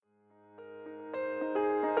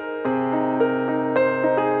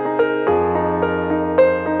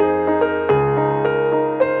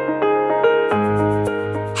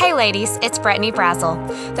ladies, it's Brittany Brazel.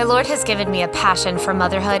 The Lord has given me a passion for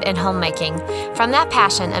motherhood and homemaking. From that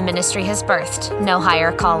passion, a ministry has birthed, No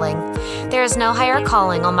Higher Calling. There is no higher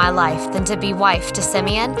calling on my life than to be wife to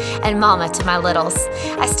Simeon and mama to my littles.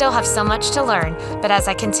 I still have so much to learn, but as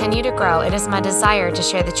I continue to grow, it is my desire to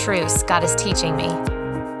share the truths God is teaching me.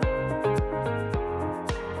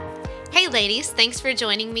 Hey ladies, thanks for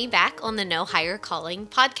joining me back on the No Higher Calling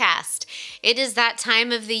podcast. It is that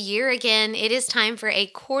time of the year again. It is time for a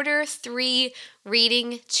Q3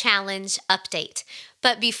 reading challenge update.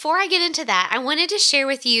 But before I get into that, I wanted to share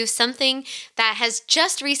with you something that has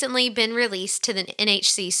just recently been released to the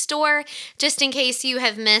NHC store, just in case you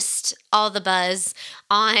have missed all the buzz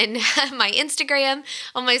on my Instagram,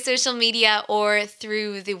 on my social media, or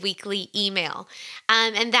through the weekly email.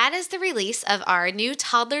 And that is the release of our new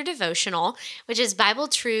toddler devotional, which is Bible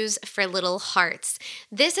Truths for Little Hearts.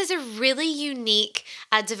 This is a really unique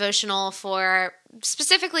devotional for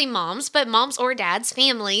specifically moms, but moms or dads,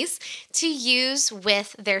 families, to use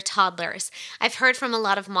with their toddlers. I've heard from a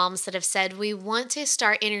lot of moms that have said, we want to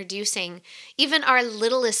start introducing even our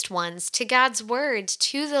littlest ones to God's word,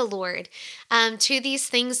 to the Lord, to these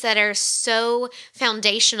things that are so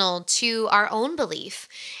foundational to our own belief.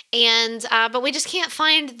 And but we just can't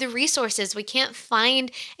find the resources. We can't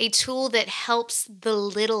find a tool that helps the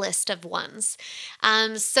littlest of ones.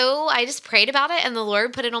 So I just prayed about it, and the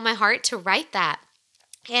Lord put it on my heart to write that.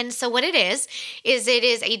 And so what it is it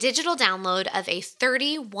is a digital download of a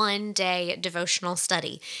 31-day devotional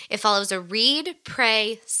study. It follows a read,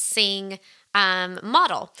 pray, sing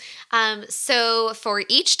model. So for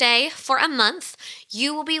each day, for a month,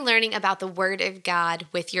 you will be learning about the Word of God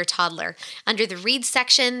with your toddler. Under the read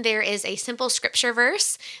section, there is a simple scripture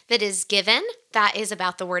verse that is given that is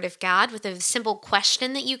about the Word of God with a simple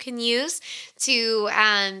question that you can use to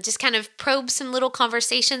just kind of probe some little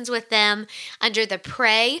conversations with them. Under the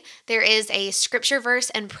pray, there is a scripture verse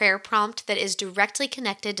and prayer prompt that is directly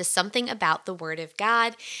connected to something about the Word of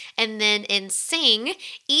God. And then in sing,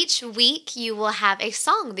 each week you will have a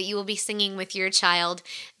song that you will be singing with your child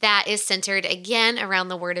that is centered again around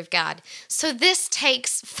the Word of God. So this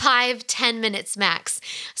takes 5-10 minutes max.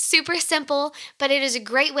 Super simple, but it is a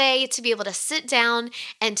great way to be able to sit down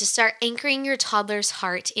and to start anchoring your toddler's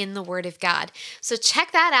heart in the Word of God. So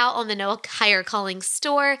check that out on the No Higher Calling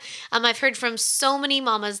store. I've heard from so many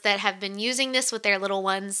mamas that have been using this with their little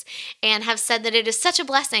ones and have said that it is such a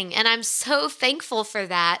blessing, and I'm so thankful for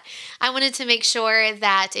that. I wanted to make sure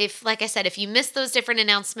that like I said, if you missed those different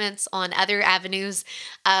announcements on other avenues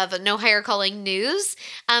of No Higher Calling news,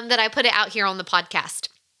 that I put it out here on the podcast.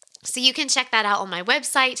 So you can check that out on my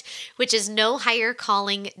website, which is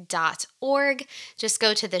nohighercalling.org. Just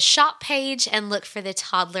go to the shop page and look for the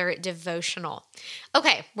toddler devotional.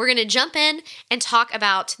 Okay, we're going to jump in and talk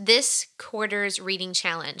about this quarter's reading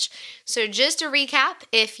challenge. So just to recap,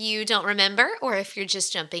 if you don't remember or if you're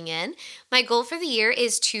just jumping in, my goal for the year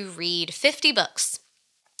is to read 50 books.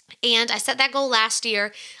 And I set that goal last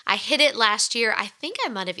year. I hit it last year. I think I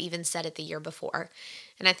might have even set it the year before.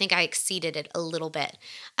 And I think I exceeded it a little bit.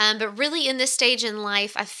 But really in this stage in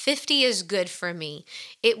life, 50 is good for me.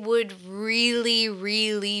 It would really,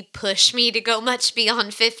 really push me to go much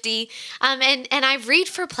beyond 50. And I read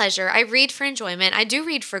for pleasure. I read for enjoyment. I do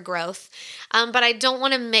read for growth. But I don't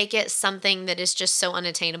want to make it something that is just so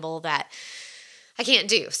unattainable that I can't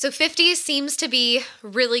do. So 50 seems to be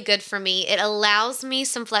really good for me. It allows me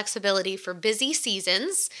some flexibility for busy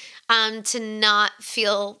seasons, to not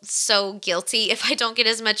feel so guilty if I don't get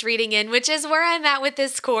as much reading in, which is where I'm at with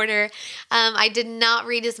this quarter. I did not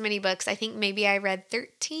read as many books. I think maybe I read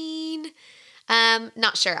 13.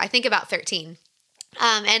 Not sure. I think about 13.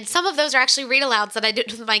 And some of those are actually read alouds that I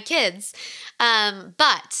did with my kids.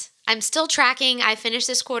 But I'm still tracking. I finished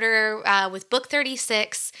this quarter with book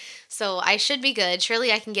 36, so I should be good.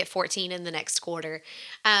 Surely I can get 14 in the next quarter.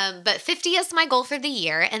 But 50 is my goal for the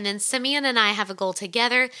year, and then Simeon and I have a goal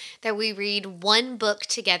together that we read one book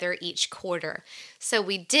together each quarter. So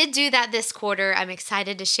we did do that this quarter. I'm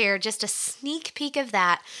excited to share just a sneak peek of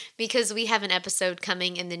that because we have an episode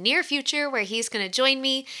coming in the near future where he's going to join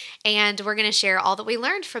me, and we're going to share all that we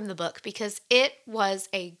learned from the book because it was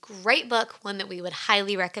a great book, one that we would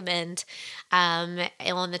highly recommend on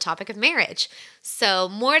the topic of marriage. So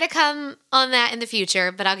more to come on that in the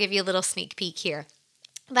future, but I'll give you a little sneak peek here.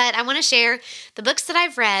 But I want to share the books that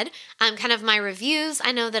I've read, kind of my reviews.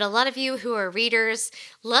 I know that a lot of you who are readers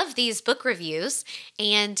love these book reviews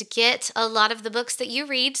and get a lot of the books that you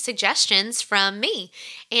read suggestions from me.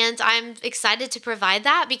 And I'm excited to provide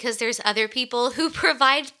that because there's other people who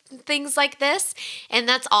provide things like this, and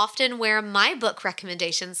that's often where my book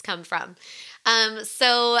recommendations come from.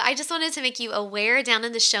 So I just wanted to make you aware down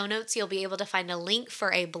in the show notes, you'll be able to find a link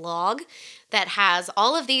for a blog that has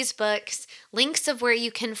all of these books, links of where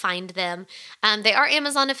you can find them. They are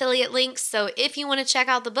Amazon affiliate links, so if you want to check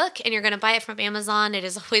out the book and you're going to buy it from Amazon, it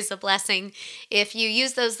is always a blessing if you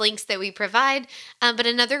use those links that we provide. But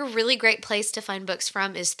another really great place to find books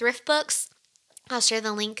from is Thrift Books. I'll share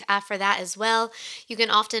the link for that as well. You can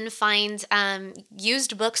often find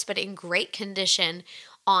used books, but in great condition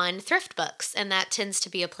on Thrift Books, and that tends to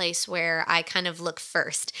be a place where I kind of look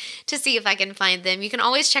first to see if I can find them. You can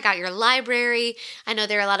always check out your library. I know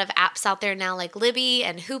there are a lot of apps out there now like Libby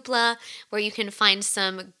and Hoopla where you can find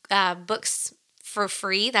some books for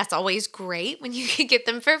free. That's always great when you can get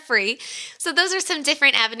them for free. So those are some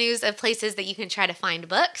different avenues of places that you can try to find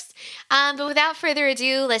books. But without further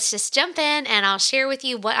ado, let's just jump in and I'll share with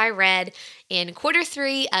you what I read in quarter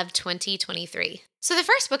 3 of 2023. So the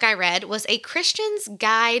first book I read was A Christian's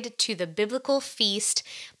Guide to the Biblical Feast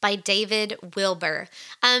by David Wilber.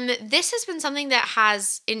 This has been something that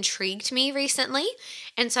has intrigued me recently,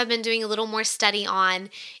 and so I've been doing a little more study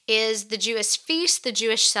on is the Jewish feast, the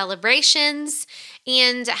Jewish celebrations,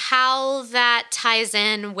 and how that ties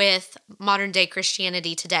in with modern day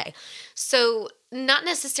Christianity today. So not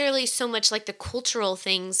necessarily so much like the cultural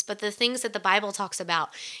things, but the things that the Bible talks about.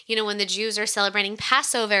 You know, when the Jews are celebrating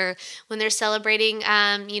Passover, when they're celebrating,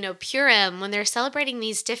 Purim, when they're celebrating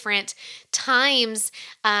these different times,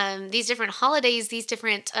 these different holidays, these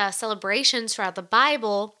different celebrations throughout the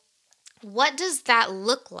Bible. What does that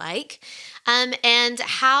look like? And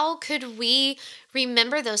how could we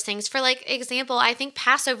remember those things? For like example, I think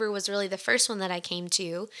Passover was really the first one that I came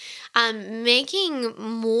to. Making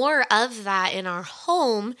more of that in our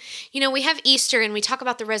home. You know, we have Easter and we talk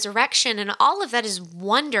about the resurrection and all of that is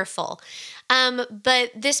wonderful.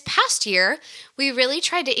 But this past year, we really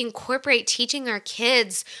tried to incorporate teaching our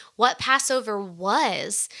kids what Passover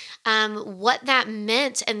was, what that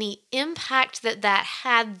meant, and the impact that that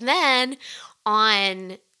had then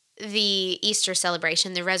on the Easter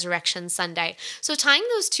celebration, the Resurrection Sunday. So tying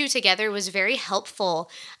those two together was very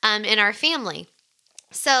helpful in our family.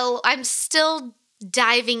 So I'm still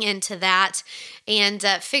diving into that and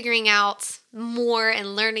figuring out more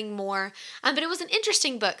and learning more. But it was an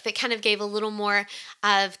interesting book that kind of gave a little more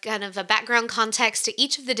of kind of a background context to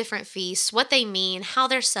each of the different feasts, what they mean, how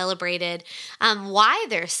they're celebrated, why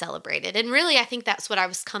they're celebrated. And really, I think that's what I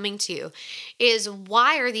was coming to is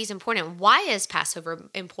why are these important? Why is Passover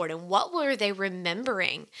important? What were they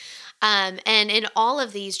remembering? And in all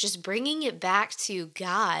of these, just bringing it back to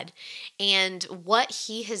God and what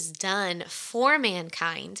He has done for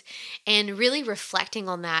mankind and really reflecting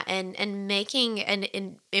on that and making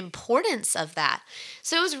an importance of that.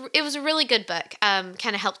 So it was a really good book.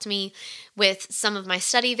 Kind of helped me with some of my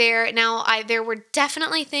study there. Now, there were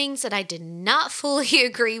definitely things that I did not fully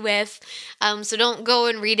agree with. So don't go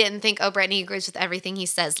and read it and think, oh, Brittany agrees with everything he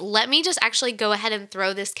says. Let me just actually go ahead and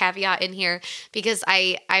throw this caveat in here because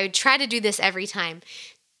I try to do this every time.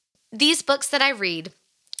 These books that I read,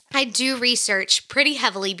 I do research pretty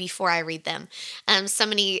heavily before I read them.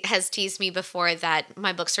 Somebody has teased me before that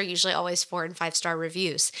my books are usually always 4 and 5 star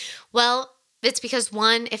reviews. Well, it's because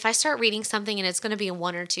one, if I start reading something and it's going to be a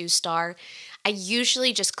 1 or 2 star, I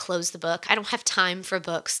usually just close the book. I don't have time for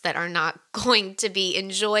books that are not going to be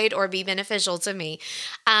enjoyed or be beneficial to me.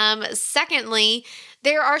 Secondly,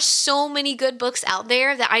 there are so many good books out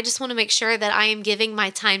there that I just want to make sure that I am giving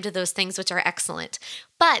my time to those things which are excellent.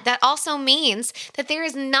 But that also means that there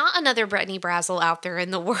is not another Brittany Brazel out there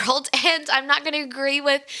in the world, and I'm not going to agree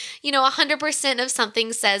with, 100% of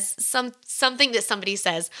something that somebody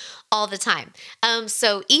says all the time.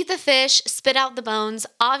 So eat the fish, spit out the bones.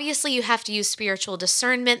 Obviously, you have to use spiritual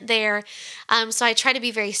discernment there. So I try to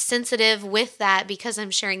be very sensitive with that because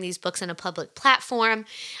I'm sharing these books in a public platform.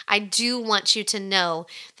 I do want you to know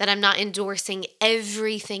that I'm not endorsing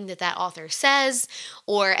everything that author says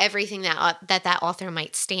or everything that author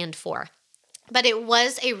might stand for. But it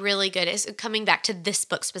was a really good, coming back to this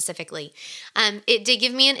book specifically, it did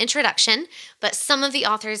give me an introduction, but some of the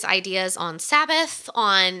author's ideas on Sabbath,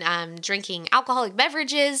 on drinking alcoholic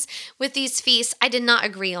beverages with these feasts, I did not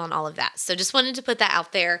agree on all of that. So just wanted to put that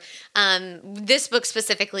out there. This book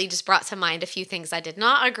specifically just brought to mind a few things I did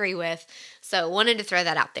not agree with, so wanted to throw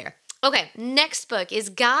that out there. Okay, next book is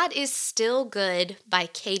God is Still Good by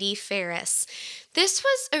Katie Ferris. This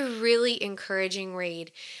was a really encouraging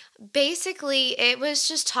read. Basically, it was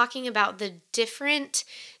just talking about the different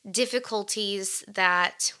difficulties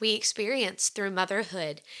that we experience through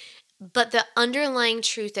motherhood, but the underlying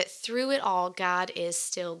truth that through it all, God is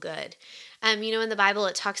still good. In the Bible,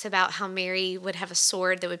 it talks about how Mary would have a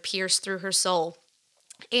sword that would pierce through her soul.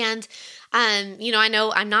 And, I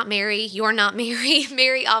know I'm not Mary. You're not Mary.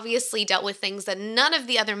 Mary obviously dealt with things that none of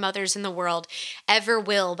the other mothers in the world ever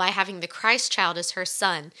will by having the Christ child as her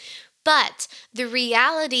son. But the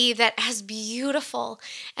reality that as beautiful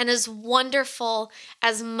and as wonderful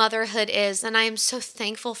as motherhood is, and I am so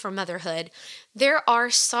thankful for motherhood, there are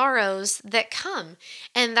sorrows that come.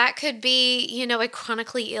 And that could be, a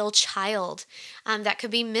chronically ill child. That could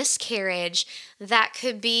be miscarriage. That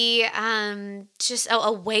could be just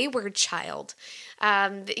a wayward child.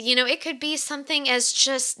 It could be something as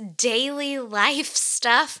just daily life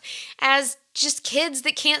stuff as just kids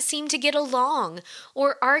that can't seem to get along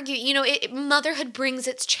or argue. Motherhood brings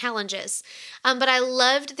its challenges. But I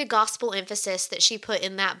loved the gospel emphasis that she put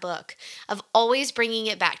in that book of always bringing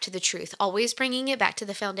it back to the truth, always bringing it back to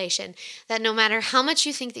the foundation, that no matter how much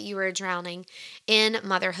you think that you are drowning in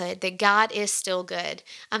motherhood, that God is still good.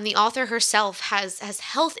 The author herself has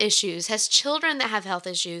health issues, has children that have health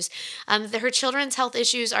issues. Her children's health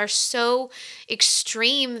issues are so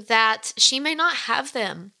extreme that she may not have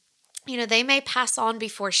them. They may pass on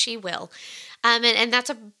before she will. And that's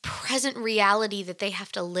a present reality that they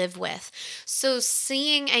have to live with. So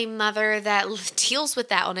seeing a mother that deals with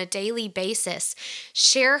that on a daily basis,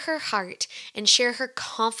 share her heart and share her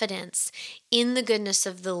confidence in the goodness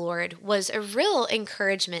of the Lord was a real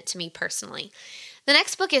encouragement to me personally. The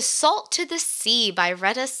next book is Salt to the Sea by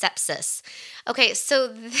Retta Sepsis. Okay, so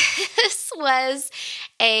this was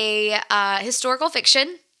a historical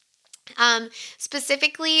fiction.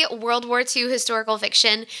 Specifically World War II historical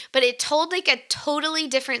fiction, but it told like a totally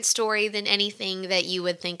different story than anything that you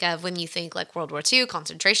would think of when you think like World War II,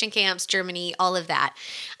 concentration camps, Germany, all of that.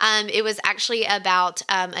 It was actually about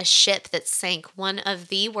a ship that sank, one of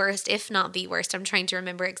the worst, if not the worst, I'm trying to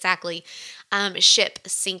remember exactly, ship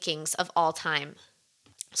sinkings of all time.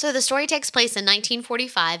 So the story takes place in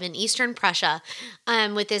 1945 in Eastern Prussia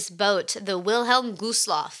with this boat, the Wilhelm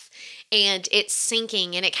Gustloff, and it's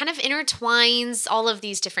sinking, and it kind of intertwines all of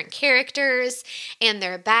these different characters and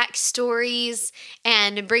their backstories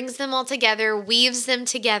and brings them all together, weaves them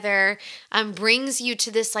together, brings you to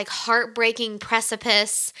this like heartbreaking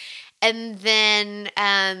precipice. And then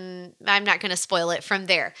I'm not going to spoil it from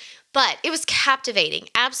there. But it was captivating,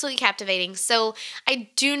 absolutely captivating. So I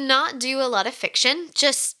do not do a lot of fiction,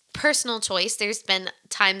 just personal choice. There's been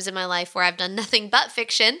times in my life where I've done nothing but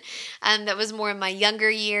fiction. That was more in my younger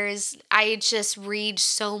years. I just read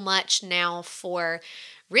so much now for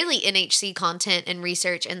really NHC content and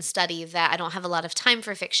research and study that I don't have a lot of time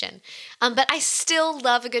for fiction. But I still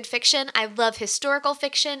love a good fiction. I love historical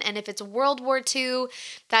fiction. And if it's World War II,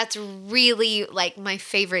 that's really like my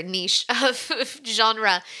favorite niche of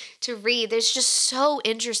genre to read. There's just so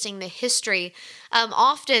interesting, the history,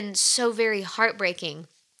 often so very heartbreaking,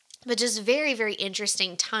 but just very, very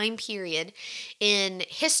interesting time period in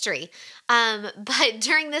history. But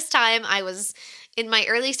during this time, I was in my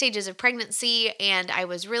early stages of pregnancy and I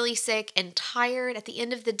was really sick and tired. At the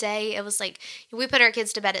end of the day, it was like we put our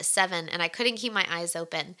kids to bed at 7 and I couldn't keep my eyes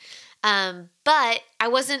open. But I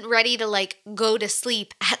wasn't ready to like go to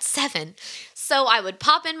sleep at 7. So I would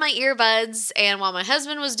pop in my earbuds, and while my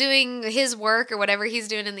husband was doing his work or whatever he's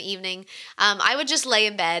doing in the evening, I would just lay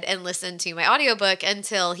in bed and listen to my audiobook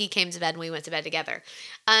until he came to bed and we went to bed together.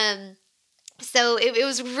 So it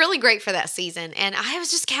was really great for that season, and I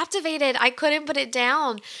was just captivated. I couldn't put it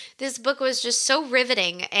down. This book was just so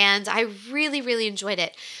riveting, and I really, really enjoyed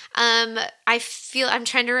it. I'm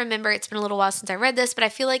trying to remember, it's been a little while since I read this, but I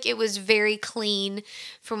feel like it was very clean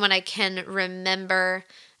from what I can remember.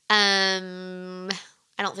 I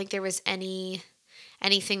don't think there was anything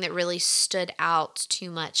that really stood out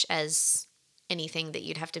too much as anything that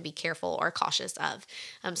you'd have to be careful or cautious of.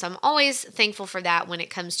 So I'm always thankful for that when it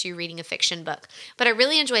comes to reading a fiction book. But I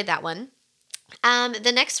really enjoyed that one.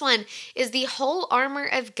 The next one is The Whole Armor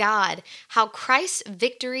of God, How Christ's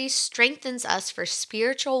Victory Strengthens Us for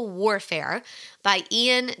Spiritual Warfare by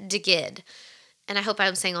Iain Duguid. And I hope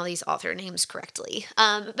I'm saying all these author names correctly.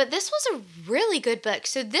 But this was a really good book.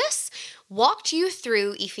 So this walked you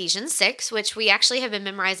through Ephesians 6, which we actually have been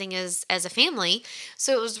memorizing as a family.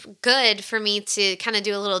 So it was good for me to kind of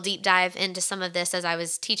do a little deep dive into some of this as I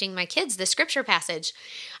was teaching my kids the scripture passage.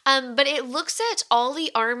 But it looks at all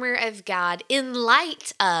the armor of God in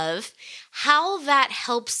light of how that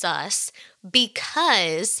helps us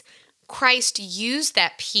because Christ used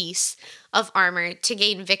that piece of armor to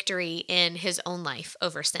gain victory in his own life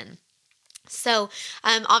over sin. So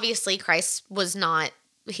obviously Christ was not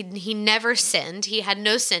he never sinned. He had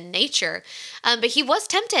no sin nature, but he was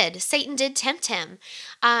tempted. Satan did tempt him,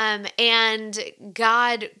 and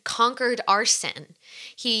God conquered our sin.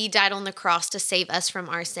 He died on the cross to save us from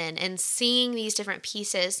our sin. And seeing these different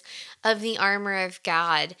pieces of the armor of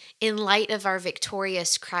God in light of our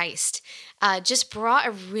victorious Christ just brought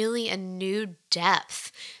a new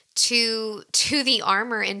depth to the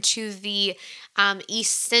armor and to the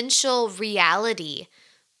essential reality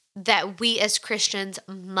that we as Christians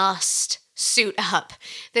must suit up,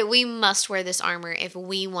 that we must wear this armor if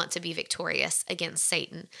we want to be victorious against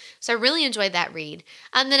Satan. So I really enjoyed that read.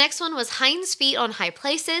 The next one was Hind's Feet on High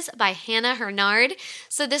Places by Hannah Hurnard.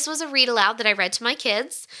 So this was a read aloud that I read to my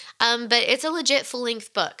kids, but it's a legit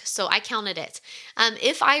full-length book, so I counted it.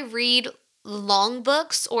 If I read long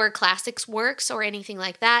books or classics works or anything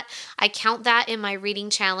like that, I count that in my reading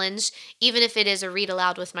challenge, even if it is a read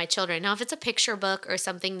aloud with my children. Now, if it's a picture book or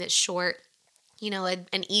something that's short,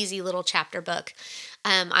 an easy little chapter book,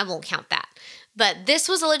 I won't count that. But this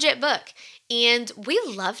was a legit book, and we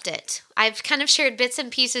loved it. I've kind of shared bits and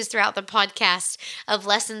pieces throughout the podcast of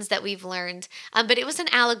lessons that we've learned, but it was an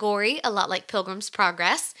allegory, a lot like Pilgrim's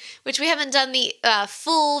Progress, which we haven't done the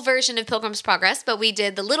full version of Pilgrim's Progress, but we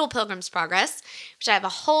did the Little Pilgrim's Progress, which I have a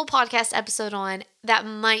whole podcast episode on. That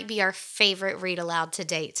might be our favorite read aloud to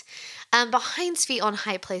date. Hind's Feet on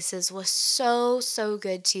High Places was so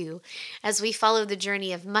good too, as we follow the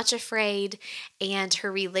journey of Much Afraid and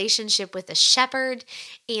her relationship with the shepherd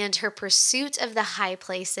and her pursuit of the high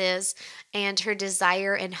places and her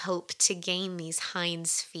desire and hope to gain these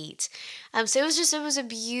hind's feet. So it was a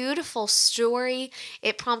beautiful story.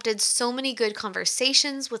 It prompted so many good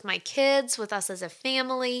conversations with my kids, with us as a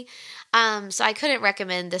family. So I couldn't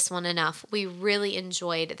recommend this one enough. We really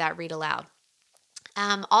enjoyed that read aloud.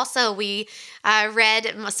 Also, we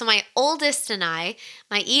read, so my oldest and I,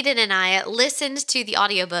 my Eden and I, listened to the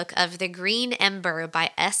audiobook of The Green Ember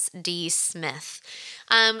by S.D. Smith.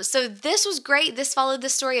 So this was great. This followed the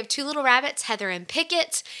story of two little rabbits, Heather and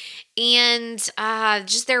Pickett, and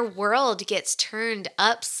just their world gets turned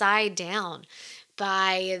upside down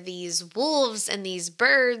by these wolves and these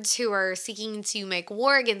birds who are seeking to make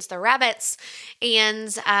war against the rabbits.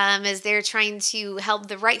 And as they're trying to help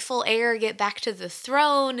the rightful heir get back to the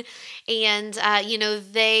throne. And,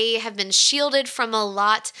 they have been shielded from a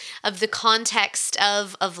lot of the context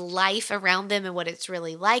of life around them and what it's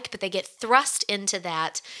really like. But they get thrust into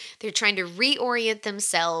that. They're trying to reorient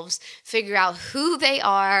themselves, figure out who they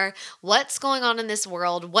are, what's going on in this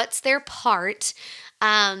world, what's their part.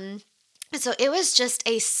 So it was just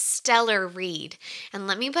a stellar read. And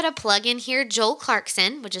let me put a plug in here. Joel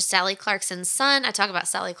Clarkson, which is Sally Clarkson's son. I talk about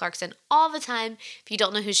Sally Clarkson all the time. If you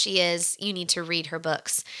don't know who she is, you need to read her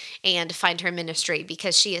books and find her ministry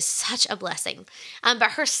because she is such a blessing.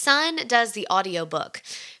 But her son does the audiobook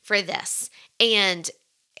for this. And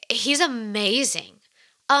he's amazing.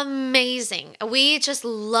 Amazing. We just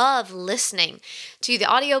love listening to the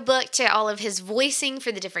audiobook, to all of his voicing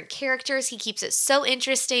for the different characters. He keeps it so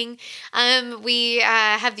interesting. We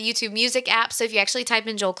have the YouTube Music app, so if you actually type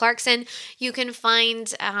in Joel Clarkson, you can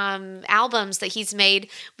find albums that he's made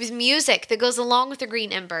with music that goes along with The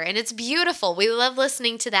Green Ember, and it's beautiful. We love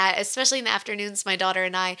listening to that, especially in the afternoons. My daughter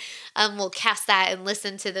and I will cast that and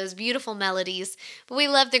listen to those beautiful melodies, but we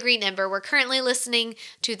love The Green Ember. We're currently listening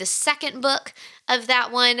to the second book of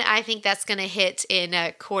that one. I think that's going to hit in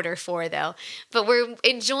quarter 4 though, but we're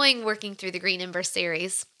enjoying working through the Green Ember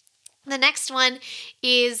series. The next one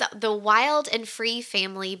is The Wild and Free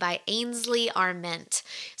Family by Ainsley Arment.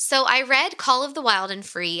 So I read Call of the Wild and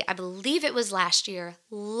Free, I believe it was last year.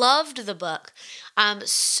 Loved the book.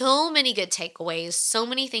 So many good takeaways, so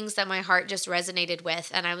many things that my heart just resonated with.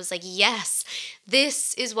 And I was like, yes,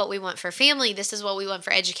 this is what we want for family. This is what we want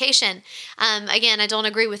for education. Again, I don't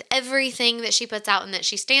agree with everything that she puts out and that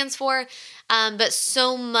she stands for, but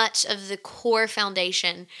so much of the core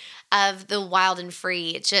foundation of The Wild and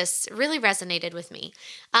Free just really resonated with me.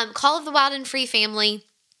 Call of the Wild and Free Family,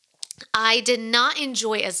 I did not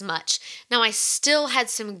enjoy as much. Now, I still had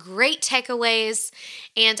some great takeaways,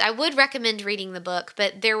 and I would recommend reading the book,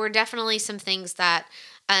 but there were definitely some things that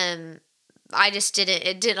I just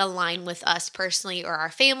didn't align with us personally or our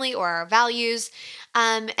family or our values.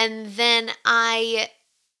 And then I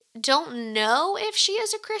don't know if she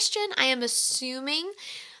is a Christian. I am assuming.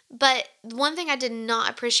 But one thing I did not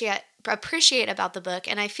appreciate about the book,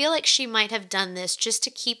 and I feel like she might have done this just to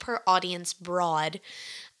keep her audience broad,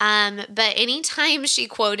 but anytime she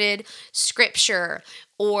quoted scripture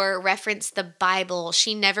or referenced the Bible.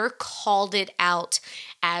 She never called it out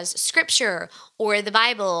as scripture or the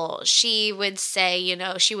Bible. She would say,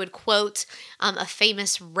 she would quote a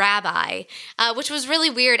famous rabbi, which was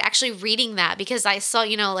really weird actually reading that, because I saw,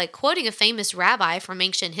 like quoting a famous rabbi from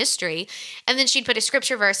ancient history, and then she'd put a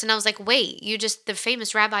scripture verse, and I was like, wait, the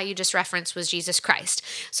famous rabbi you just referenced was Jesus Christ.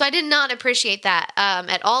 So I did not appreciate that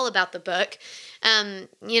at all about the book.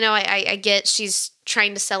 I get she's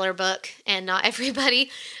trying to sell her book, and not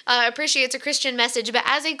everybody appreciates a Christian message. But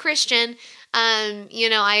as a Christian,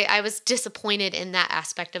 I was disappointed in that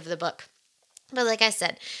aspect of the book. But like I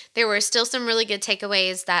said, there were still some really good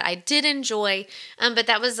takeaways that I did enjoy, but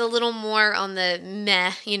that was a little more on the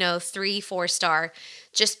meh, 3-4 star,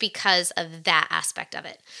 just because of that aspect of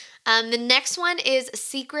it. The next one is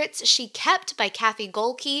Secrets She Kept by Kathy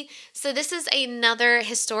Golke. So this is another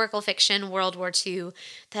historical fiction, World War II,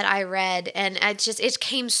 that I read, and it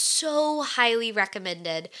came so highly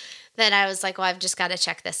recommended that I was like, well, I've just got to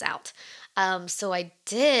check this out. So I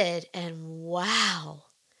did, and wow,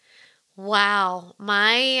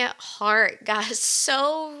 my heart got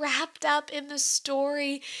so wrapped up in the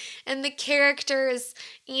story and the characters.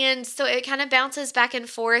 And so it kind of bounces back and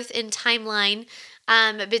forth in timeline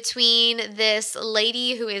between this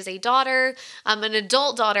lady who is a daughter, an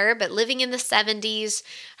adult daughter, but living in the 70s.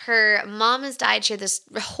 Her mom has died. She had this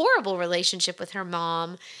horrible relationship with her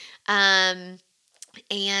mom.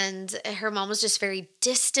 And her mom was just very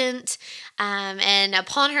distant. And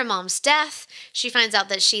upon her mom's death, she finds out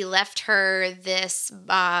that she left her this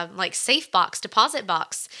safe box, deposit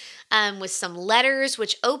box, with some letters,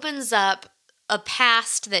 which opens up a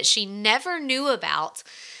past that she never knew about.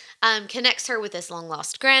 Connects her with this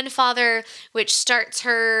long-lost grandfather, which starts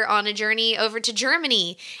her on a journey over to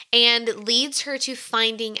Germany and leads her to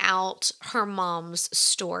finding out her mom's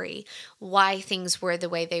story, why things were the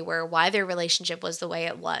way they were, why their relationship was the way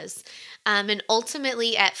it was, and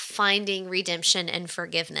ultimately at finding redemption and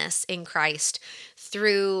forgiveness in Christ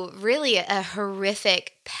through really a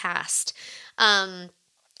horrific past.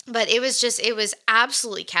 But it was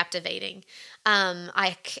absolutely captivating.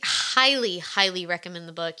 I highly, highly recommend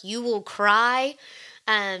the book. You will cry.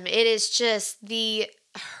 It is just the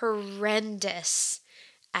horrendous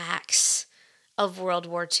acts of World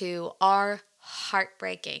War II are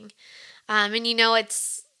heartbreaking. And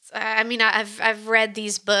I've read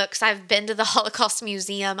these books. I've been to the Holocaust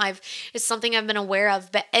Museum. It's something I've been aware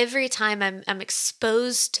of, but every time I'm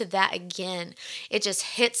exposed to that again, it just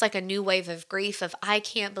hits like a new wave of grief of, I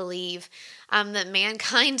can't believe that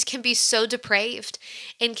mankind can be so depraved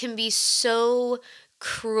and can be so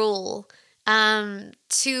cruel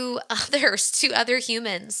to others, to other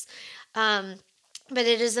humans. But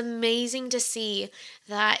it is amazing to see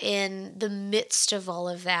that in the midst of all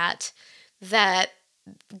of that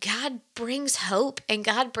God brings hope and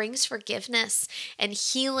God brings forgiveness and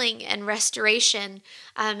healing and restoration.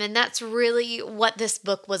 And that's really what this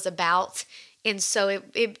book was about. And so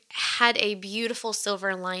it had a beautiful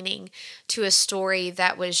silver lining to a story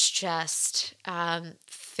that was just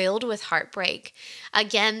filled with heartbreak.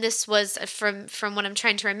 Again, this was from what I'm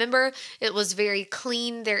trying to remember, it was very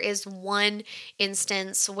clean. There is one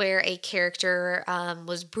instance where a character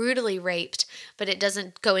was brutally raped, but it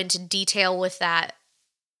doesn't go into detail with that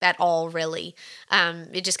at all, really.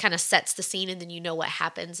 It just kind of sets the scene, and then you know what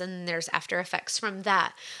happens, and there's after effects from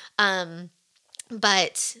that.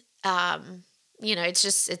 But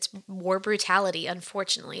it's war brutality,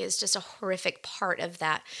 unfortunately, is just a horrific part of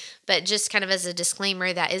that. But just kind of as a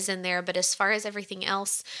disclaimer, that is in there. But as far as everything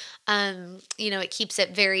else, it keeps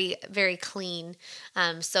it very, very clean.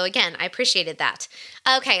 So again, I appreciated that.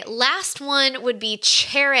 Okay, last one would be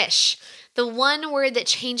Cherish. The One Word That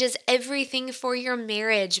Changes Everything for Your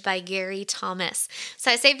Marriage by Gary Thomas. So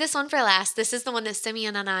I saved this one for last. This is the one that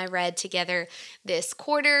Simeon and I read together this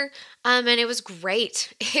quarter, and it was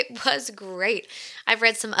great. It was great. I've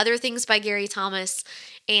read some other things by Gary Thomas,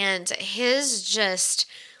 and his just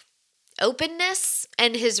openness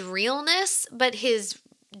and his realness, but his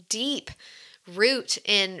deep root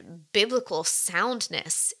in biblical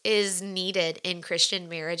soundness is needed in Christian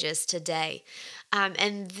marriages today.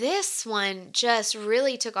 And this one just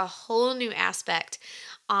really took a whole new aspect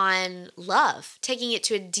on love, taking it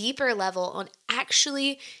to a deeper level on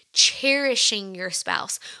actually cherishing your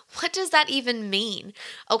spouse. What does that even mean?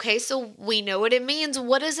 Okay, so we know what it means.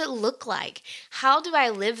 What does it look like? How do I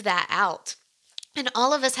live that out? And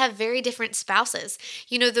all of us have very different spouses.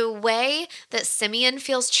 The way that Simeon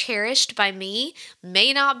feels cherished by me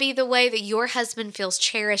may not be the way that your husband feels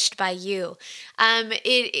cherished by you.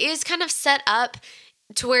 It is kind of set up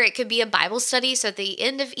to where it could be a Bible study. So at the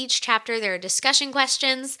end of each chapter, there are discussion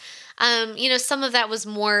questions. Some of that was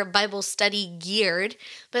more Bible study geared,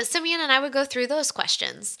 but Simeon and I would go through those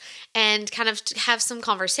questions and kind of have some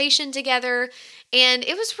conversation together. And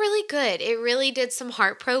it was really good. It really did some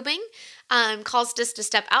heart probing. Caused us to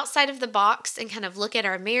step outside of the box and kind of look at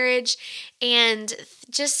our marriage and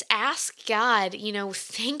just ask God,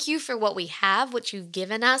 thank you for what we have, what you've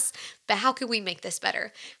given us, but how can we make this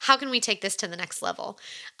better? How can we take this to the next level?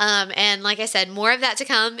 And like I said, more of that to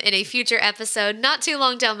come in a future episode, not too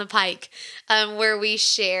long down the pike, where we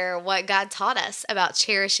share what God taught us about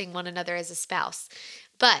cherishing one another as a spouse.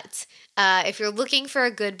 But if you're looking for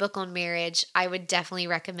a good book on marriage, I would definitely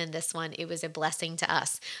recommend this one. It was a blessing to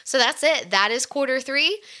us. So that's it. That is quarter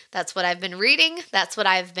 3. That's what I've been reading. That's what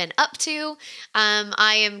I've been up to.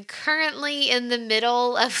 I am currently in the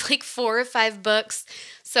middle of like 4 or 5 books.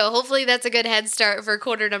 So hopefully that's a good head start for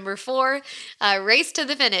quarter number 4. Race to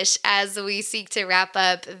the finish as we seek to wrap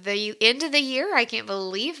up the end of the year. I can't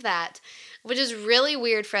believe that. Which is really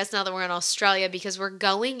weird for us now that we're in Australia because we're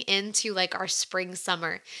going into like our spring,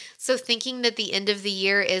 summer. So thinking that the end of the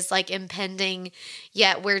year is like impending,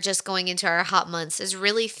 yet we're just going into our hot months is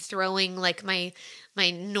really throwing like my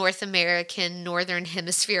North American, Northern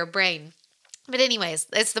Hemisphere brain. But anyways,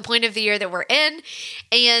 it's the point of the year that we're in.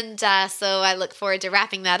 And so I look forward to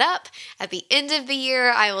wrapping that up. At the end of the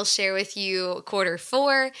year, I will share with you quarter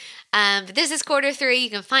 4. But this is quarter 3. You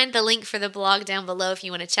can find the link for the blog down below if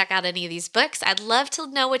you want to check out any of these books. I'd love to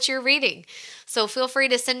know what you're reading. So feel free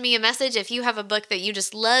to send me a message if you have a book that you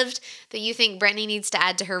just loved that you think Brittany needs to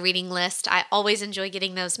add to her reading list. I always enjoy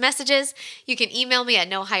getting those messages. You can email me at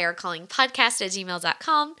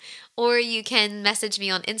nohighercallingpodcast@gmail.com, or you can message me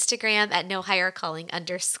on Instagram at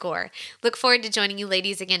nohighercalling_. Look forward to joining you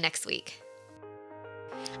ladies again next week.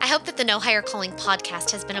 I hope that the No Higher Calling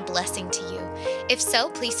podcast has been a blessing to you. If so,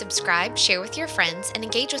 please subscribe, share with your friends, and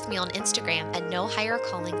engage with me on Instagram at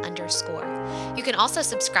nohighercalling_. You can also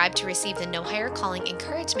subscribe to receive the No Higher Calling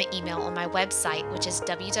encouragement email on my website, which is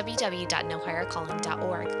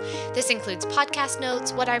www.nohighercalling.org. This includes podcast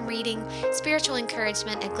notes, what I'm reading, spiritual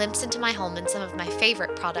encouragement, a glimpse into my home, and some of my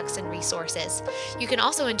favorite products and resources. You can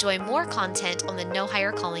also enjoy more content on the No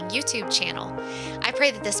Higher Calling YouTube channel. I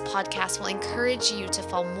pray that this podcast will encourage you to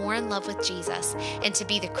fall more in love with Jesus and to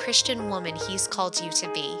be the Christian woman He's called you to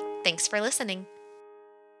be. Thanks for listening.